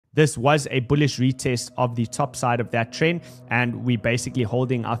this was a bullish retest of the top side of that trend, and we basically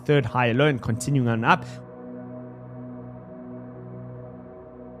holding our third higher low and continuing on up.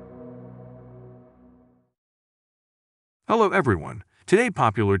 Hello everyone. Today,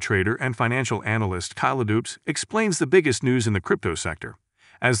 popular trader and financial analyst Kyledoops explains the biggest news in the crypto sector.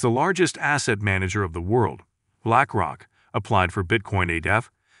 As the largest asset manager of the world, BlackRock applied for Bitcoin ETF,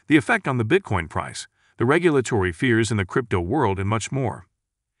 the effect on the Bitcoin price, the regulatory fears in the crypto world, and much more.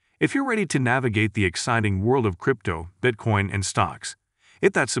 If you're ready to navigate the exciting world of crypto, Bitcoin, and stocks,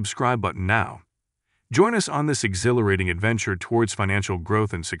 hit that subscribe button now. Join us on this exhilarating adventure towards financial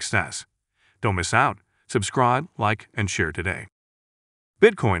growth and success. Don't miss out. Subscribe, like, and share today.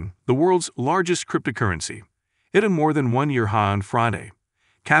 Bitcoin, the world's largest cryptocurrency, hit a more than one-year high on Friday,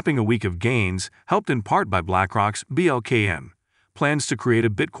 capping a week of gains helped in part by BlackRock's BLKM plans to create a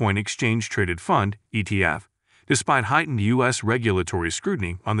Bitcoin exchange-traded fund ETF, despite heightened U.S. regulatory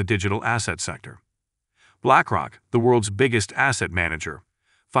scrutiny on the digital asset sector. BlackRock, the world's biggest asset manager,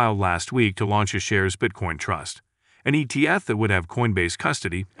 filed last week to launch a shares Bitcoin Trust, an ETF that would have Coinbase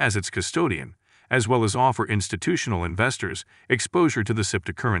custody as its custodian, as well as offer institutional investors exposure to the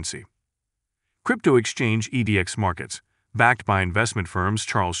cryptocurrency. Crypto exchange EDX Markets, backed by investment firms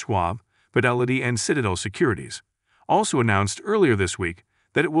Charles Schwab, Fidelity, and Citadel Securities, also announced earlier this week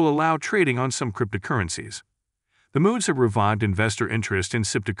that it will allow trading on some cryptocurrencies. The moves have revived investor interest in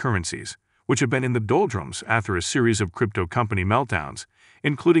cryptocurrencies, which have been in the doldrums after a series of crypto company meltdowns,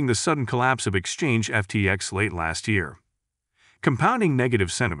 including the sudden collapse of exchange FTX late last year. Compounding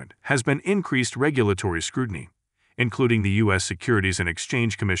negative sentiment has been increased regulatory scrutiny, including the U.S. Securities and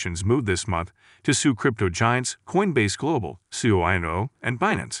Exchange Commission's move this month to sue crypto giants Coinbase Global, COINO, and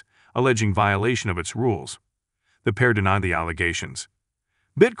Binance, alleging violation of its rules. The pair denied the allegations.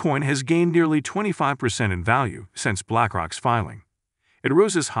 Bitcoin has gained nearly 25% in value since BlackRock's filing. It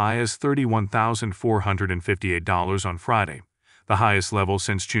rose as high as $31,458 on Friday, the highest level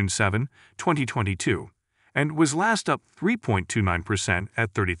since June 7, 2022, and was last up 3.29%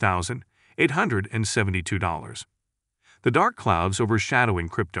 at $30,872. The dark clouds overshadowing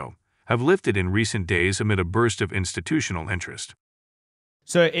crypto have lifted in recent days amid a burst of institutional interest.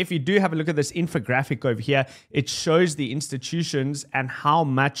 So if you do have a look at this infographic over here, it shows the institutions and how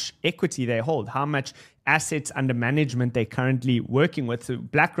much equity they hold, how much assets under management they're currently working with. So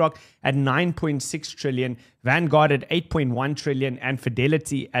BlackRock at 9.6 trillion, Vanguard at 8.1 trillion, and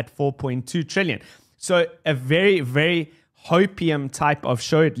Fidelity at 4.2 trillion. So a very, very hopium type of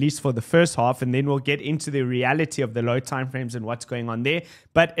show, at least for the first half, and then we'll get into the reality of the low timeframes and what's going on there.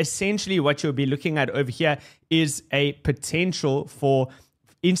 But essentially what you'll be looking at over here is a potential for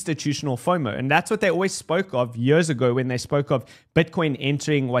institutional FOMO. And that's what they always spoke of years ago when they spoke of Bitcoin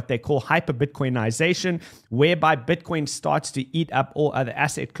entering what they call hyper-Bitcoinization, whereby Bitcoin starts to eat up all other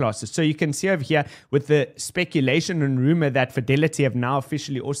asset classes. So you can see over here with the speculation and rumor that Fidelity have now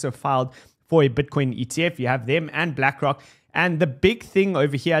officially also filed for a Bitcoin ETF. You have them and BlackRock. And the big thing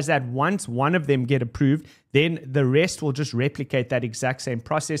over here is that once one of them get approved, then the rest will just replicate that exact same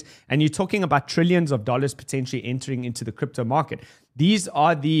process. And you're talking about trillions of dollars potentially entering into the crypto market. These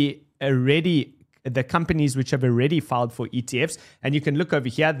are the companies which have already filed for ETFs. And you can look over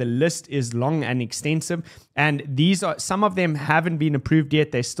here, the list is long and extensive. And these are, some of them haven't been approved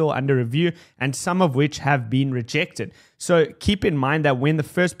yet. They're still under review, and some of which have been rejected. So keep in mind that when the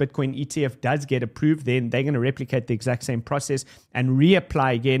first Bitcoin ETF does get approved, then they're going to replicate the exact same process and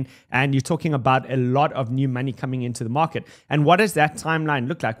reapply again. And you're talking about a lot of new money coming into the market. And what does that timeline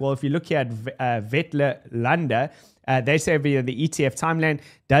look like? Well, if you look here at Vetler Landa, they say via the ETF timeline,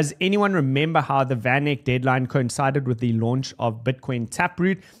 does anyone remember how the Van Eck deadline coincided with the launch of Bitcoin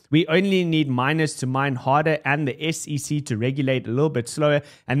Taproot? We only need miners to mine harder and the SEC to regulate a little bit slower.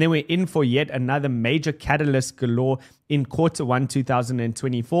 And then we're in for yet another major catalyst galore in Q1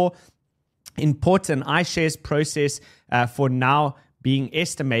 2024. Import an iShares process for now being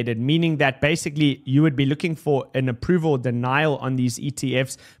estimated, meaning that basically you would be looking for an approval denial on these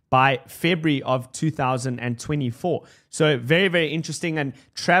ETFs by February of 2024. So very, very interesting. And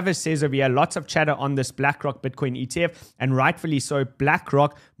Travis says over here, lots of chatter on this BlackRock Bitcoin ETF, and rightfully so.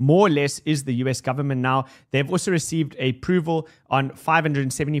 BlackRock more or less is the US government now. They've also received approval on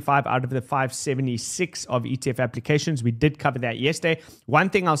 575 out of the 576 of ETF applications. We did cover that yesterday. One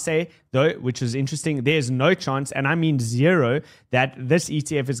thing I'll say though, which is interesting, there's no chance, and I mean zero, that this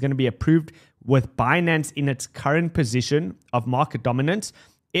ETF is going to be approved with Binance in its current position of market dominance.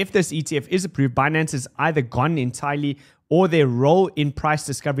 if this ETF is approved, Binance is either gone entirely or their role in price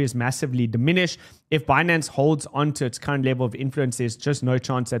discovery is massively diminished. If Binance holds on to its current level of influence, there's just no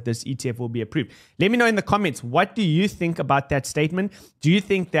chance that this ETF will be approved. Let me know in the comments, what do you think about that statement? Do you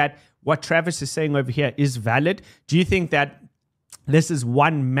think that what Travis is saying over here is valid? Do you think that this is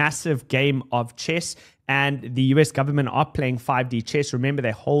one massive game of chess and the US government are playing 5D chess? Remember,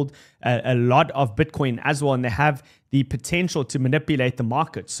 they hold a lot of Bitcoin as well, and they have the potential to manipulate the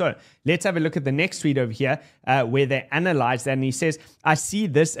market. So let's have a look at the next tweet over here where they analyze that. And he says, I see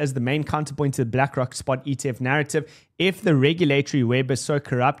this as the main counterpoint to the BlackRock spot ETF narrative. If the regulatory web is so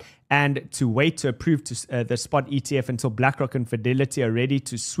corrupt and to wait to approve the spot ETF until BlackRock and Fidelity are ready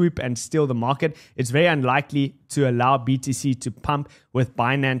to swoop and steal the market, it's very unlikely to allow BTC to pump with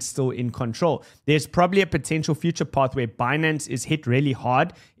Binance still in control. There's probably a potential future path where Binance is hit really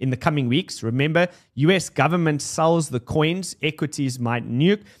hard in the coming weeks. Remember, US government sells the coins, equities might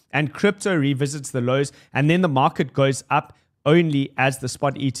nuke, and crypto revisits the lows, and then the market goes up only as the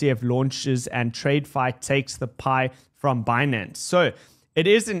spot ETF launches and TradeFi takes the pie from Binance. So it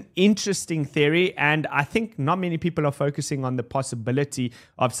is an interesting theory, and I think not many people are focusing on the possibility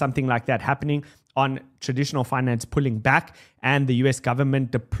of something like that happening, on traditional finance pulling back and the US government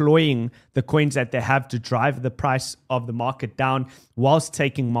deploying the coins that they have to drive the price of the market down whilst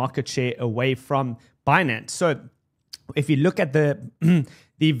taking market share away from Binance. So if you look at the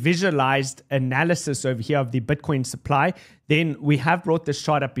visualized analysis over here of the Bitcoin supply, then we have brought this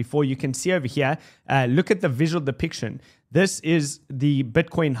chart up before. You can see over here, look at the visual depiction. This is the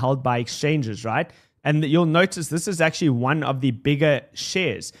Bitcoin held by exchanges, right? And you'll notice this is actually one of the bigger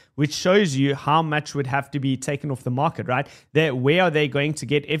shares, which shows you how much would have to be taken off the market, right? Where are they going to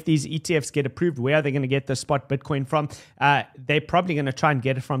get, if these ETFs get approved, where are they going to get the spot Bitcoin from? They're probably going to try and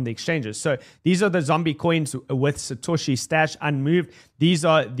get it from the exchanges. So these are the zombie coins with Satoshi Stash unmoved. These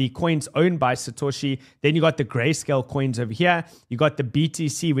are the coins owned by Satoshi. Then you got the grayscale coins over here. You got the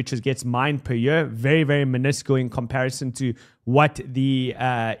BTC, which gets mined per year. Very, very minuscule in comparison to what the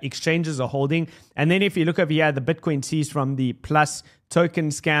exchanges are holding. And then if you look over here, the Bitcoin seized from the Plus token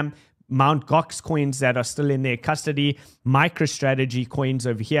scam, Mt. Gox coins that are still in their custody, MicroStrategy coins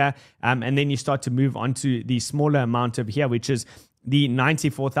over here. And then you start to move on to the smaller amount over here, which is the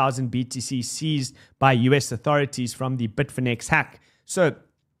 94,000 BTC seized by US authorities from the Bitfinex hack. So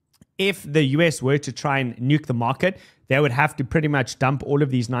if the US were to try and nuke the market, they would have to pretty much dump all of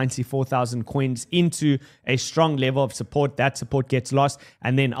these 94,000 coins into a strong level of support. That support gets lost,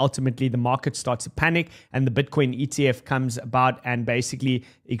 and then ultimately the market starts to panic, and the Bitcoin ETF comes about, and basically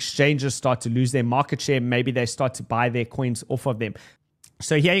exchanges start to lose their market share. Maybe they start to buy their coins off of them.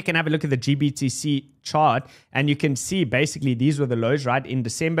 So here you can have a look at the GBTC chart, and you can see basically these were the lows, right, in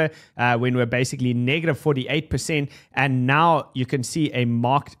December when we're basically negative 48%, and now you can see a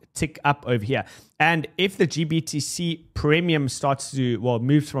marked tick up over here. And if the GBTC premium starts to, well,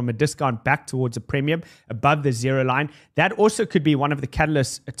 moves from a discount back towards a premium above the zero line, that also could be one of the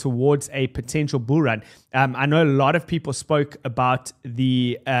catalysts towards a potential bull run. I know a lot of people spoke about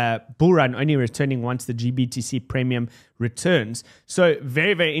the bull run only returning once the GBTC premium returns. So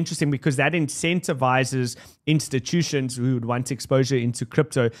very, very interesting, because that incentivizes institutions who would want exposure into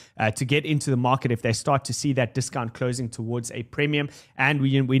crypto to get into the market if they start to see that discount closing towards a premium. And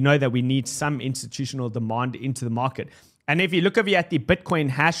we know that we need some institutional demand into the market. And if you look over here at the Bitcoin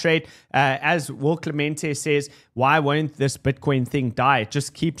hash rate, as Will Clemente says, why won't this Bitcoin thing die? It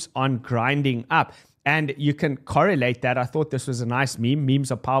just keeps on grinding up. And you can correlate that. I thought this was a nice meme.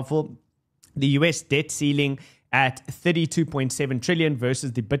 Memes are powerful. The US debt ceiling at 32.7 trillion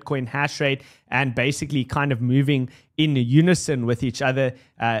versus the Bitcoin hash rate, and basically kind of moving in unison with each other.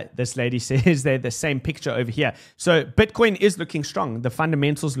 This lady says they're the same picture over here. So Bitcoin is looking strong. The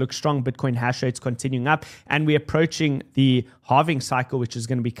fundamentals look strong. Bitcoin hash rate's continuing up, and we're approaching the halving cycle, which is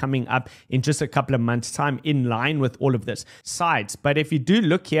going to be coming up in just a couple of months' time, in line with all of this sides. But if you do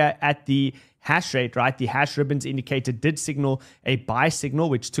look here at the hash rate, right, the hash ribbons indicator did signal a buy signal,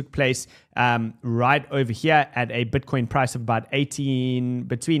 which took place right over here at a Bitcoin price of about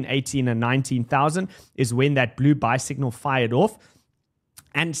between 18 and 19,000 is when that blue buy signal fired off.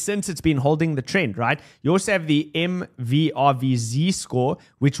 And since it's been holding the trend, right, you also have the MVRVZ score,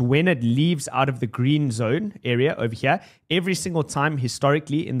 which when it leaves out of the green zone area over here, every single time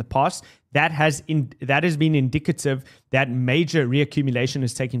historically in the past, that has been indicative that major reaccumulation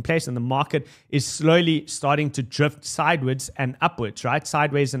is taking place, and the market is slowly starting to drift sideways and upwards, right?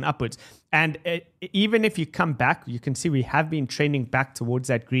 Sideways and upwards. And even if you come back, you can see we have been trending back towards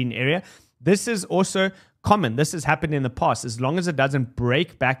that green area. This is also common. This has happened in the past. As long as it doesn't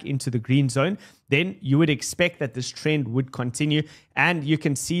break back into the green zone, then you would expect that this trend would continue. And you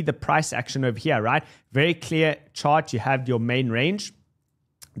can see the price action over here, right? Very clear chart. You have your main range.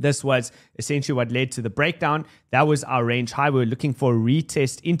 This was essentially what led to the breakdown. That was our range high. We were looking for a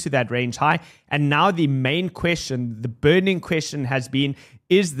retest into that range high. And now the main question, the burning question has been,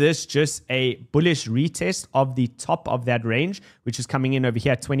 is this just a bullish retest of the top of that range, which is coming in over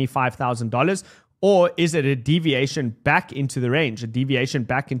here at $25,000? Or is it a deviation back into the range? A deviation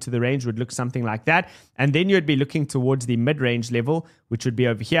back into the range would look something like that. And then you'd be looking towards the mid-range level, which would be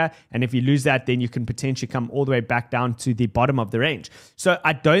over here. And if you lose that, then you can potentially come all the way back down to the bottom of the range. So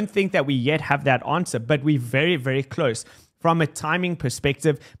I don't think that we yet have that answer, but we're very, very close. From a timing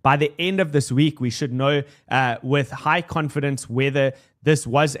perspective, by the end of this week, we should know with high confidence whether this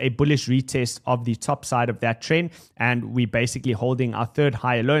was a bullish retest of the top side of that trend, and we basically holding our third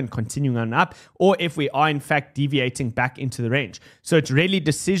higher low and continuing on up, or if we are in fact deviating back into the range. So it's really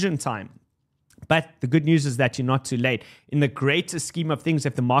decision time. But the good news is that you're not too late. In the greater scheme of things,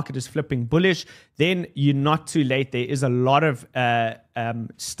 if the market is flipping bullish, then you're not too late. There is a lot of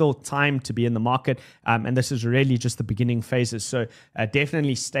still time to be in the market. And this is really just the beginning phases. So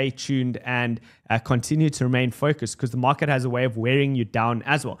definitely stay tuned and continue to remain focused, because the market has a way of wearing you down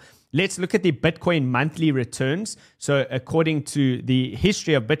as well. Let's look at the Bitcoin monthly returns. So according to the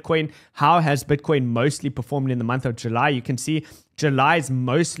history of Bitcoin, how has Bitcoin mostly performed in the month of July? You can see July is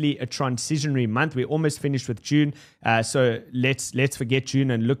mostly a transitionary month. We're almost finished with June. So let's forget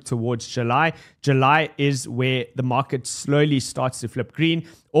June and look towards July. July is where the market slowly starts to flip green.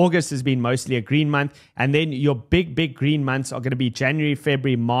 August has been mostly a green month. And then your big green months are going to be January,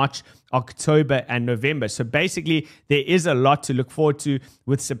 February, March, October, and November. So basically, there is a lot to look forward to,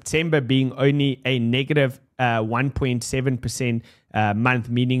 with September being only a negative 1.7% month,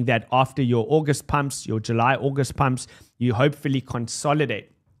 meaning that after your August pumps, your July, August pumps, you hopefully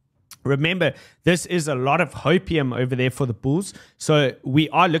consolidate. Remember, this is a lot of hopium over there for the bulls. So we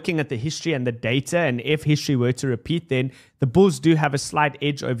are looking at the history and the data, and if history were to repeat, then the bulls do have a slight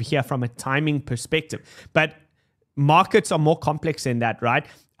edge over here from a timing perspective. But markets are more complex than that, right?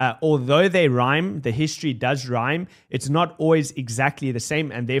 Although they rhyme, the history does rhyme. It's not always exactly the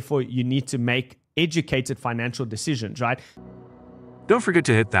same, and therefore you need to make educated financial decisions, right? Don't forget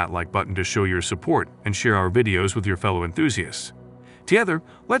to hit that like button to show your support and share our videos with your fellow enthusiasts. Together,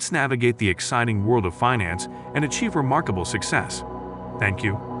 let's navigate the exciting world of finance and achieve remarkable success. Thank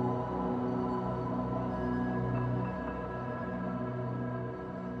you.